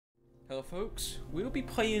Hello folks, we'll be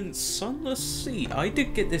playing Sunless Sea. I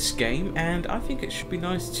did get this game and I think it should be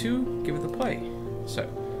nice to give it a play. So,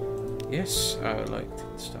 yes, I would like to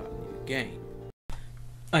start a new game.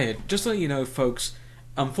 Oh yeah, just to let you know folks,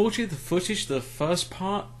 unfortunately the footage, the first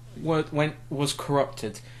part was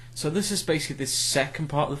corrupted. So this is basically the second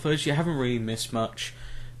part of the footage. You haven't really missed much,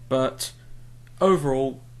 but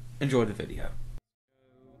overall, enjoy the video.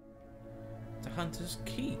 The Hunter's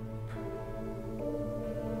Keep.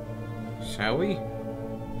 Shall we?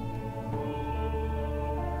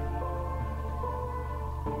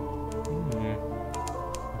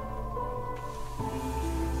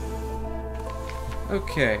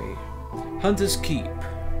 Okay. Hunter's Keep.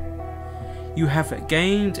 You have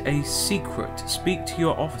gained a secret. Speak to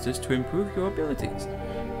your officers to improve your abilities.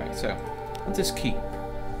 Right, so, Hunter's Keep.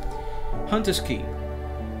 Hunter's Keep.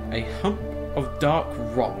 A hump of dark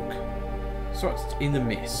rock. Sorts in the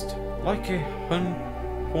mist. Like a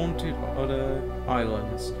haunted other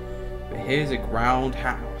islands, but here's a ground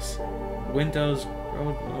house. Windows,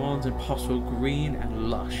 lawns impossible green and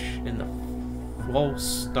lush in the false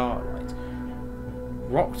starlight.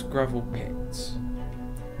 Rocked gravel pits.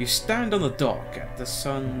 You stand on the dock at the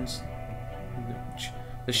sun's notch.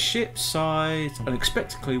 The ship sighs,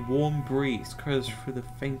 unexpectedly warm breeze curves through the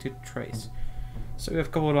fainted trace. So we have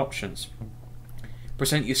a couple of options.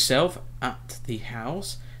 Present yourself at the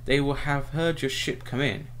house. They will have heard your ship come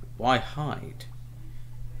in. Why hide?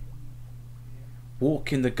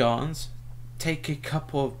 Walk in the gardens. Take a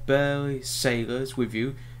couple of burly sailors with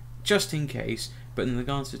you, just in case, but in the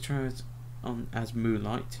gardens it turns on as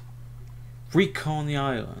moonlight. Recon the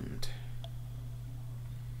island.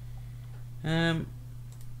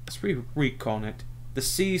 Let's recon it. The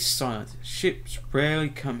sea's silent. Ships rarely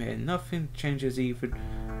come in. Nothing changes, even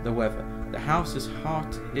the weather. The house's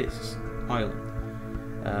heart is island.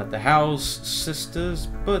 The house sisters,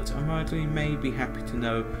 but Amadly may be happy to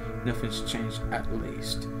know nothing's changed at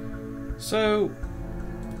least. So,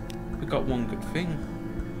 we got one good thing.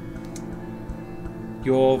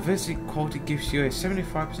 Your visit quality gives you a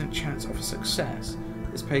 75% chance of success.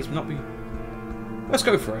 This page may not be... Let's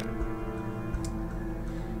go for it.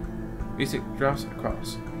 Music drafts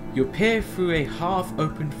across. You appear through a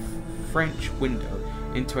half-open French window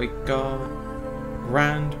into a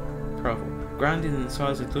grand travel. Grand in the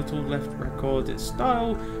size of little left recorded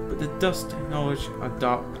style, but the dust and knowledge are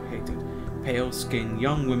dark-hated. Pale-skinned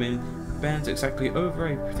young women bends exactly over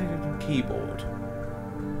a pretended keyboard.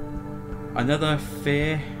 Another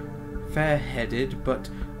fair-headed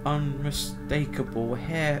but unmistakable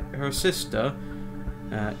her sister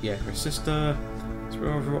is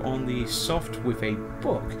over on the soft with a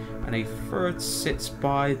book, and a third sits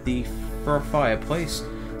by the fireplace,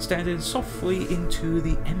 standing softly into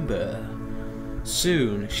the ember.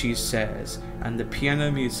 Soon, she says, and the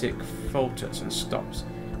piano music falters and stops.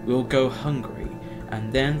 We'll go hungry,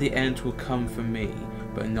 and then the end will come for me,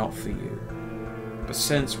 but not for you. But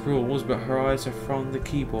sense rules, but her eyes are from the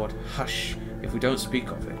keyboard. Hush, if we don't speak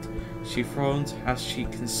of it. She frowns as she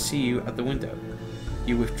can see you at the window.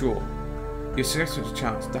 You withdraw. Your successful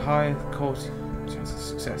chance, the higher quality chance of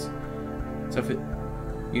success. So if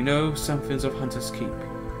you know something of Hunter's Keep.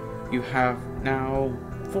 You have now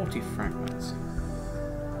 40 fragments.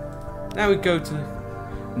 Now we go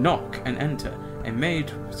to knock and enter. A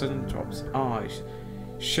maid suddenly drops eyes,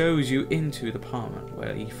 shows you into the apartment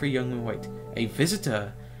where the three young men wait. A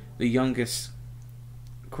visitor, the youngest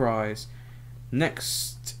cries.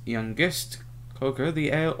 Next youngest, Cloaker,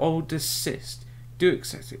 the oldest sis. Do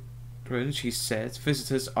accept it, she says.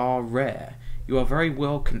 Visitors are rare. You are very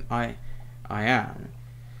welcome. I am.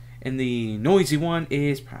 And the noisy one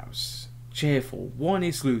is perhaps cheerful. One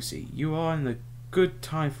is Lucy. You are in the good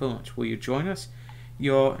time for lunch. Will you join us?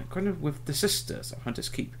 You're kind of with the sisters of Hunter's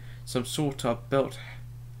Keep. Some sort of belt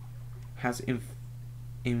has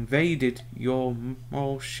invaded your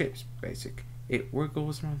moral ships, basic. It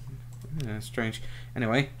wriggles around. Strange.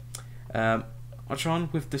 Anyway, watch on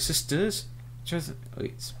with the sisters. Just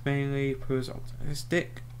it's mainly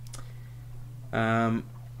optimistic.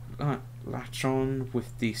 Latch on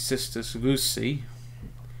with the sisters Lucy.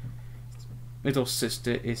 Middle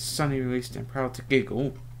sister is sunny released and proud to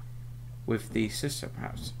giggle. With the sister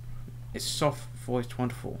perhaps. It's soft voiced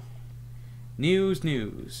wonderful. News.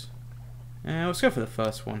 Let's go for the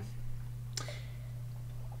first one.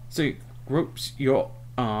 So he gropes your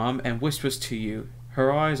arm and whispers to you.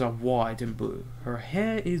 Her eyes are wide and blue. Her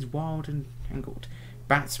hair is wild and tangled.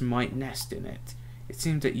 Bats might nest in it. It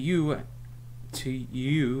seems that you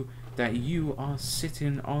are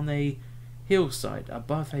sitting on a hillside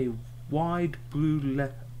above a wide blue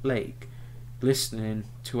lake, listening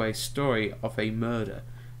to a story of a murder.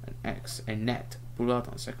 An X, a net, blood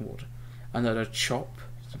on second water. Another chop,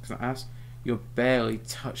 something like that. You barely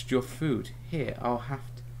touched your food. Here, I'll have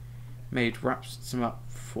made wraps some up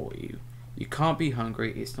for you. You can't be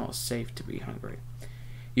hungry, it's not safe to be hungry.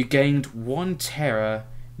 You gained 1 terror,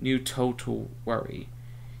 new total worry.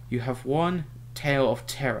 You have 1 tale of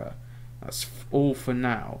terror. That's all for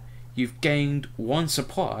now. You've gained 1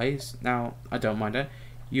 supplies. Now, I don't mind it.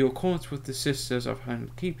 You accordance with the Sisters of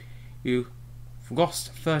Hand Keep. You've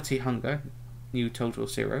lost 30 hunger. New total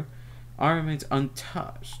 0. I remains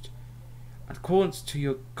untouched. Accordance to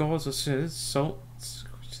your gods or sisters, salts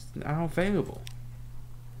now available.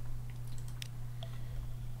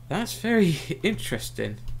 That's very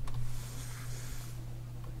interesting.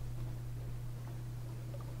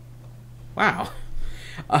 Wow.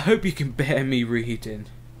 I hope you can bear me reading.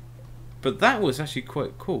 But that was actually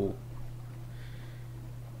quite cool.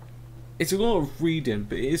 It's a lot of reading,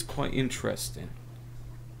 but it is quite interesting.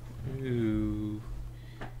 Ooh.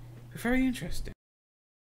 Very interesting.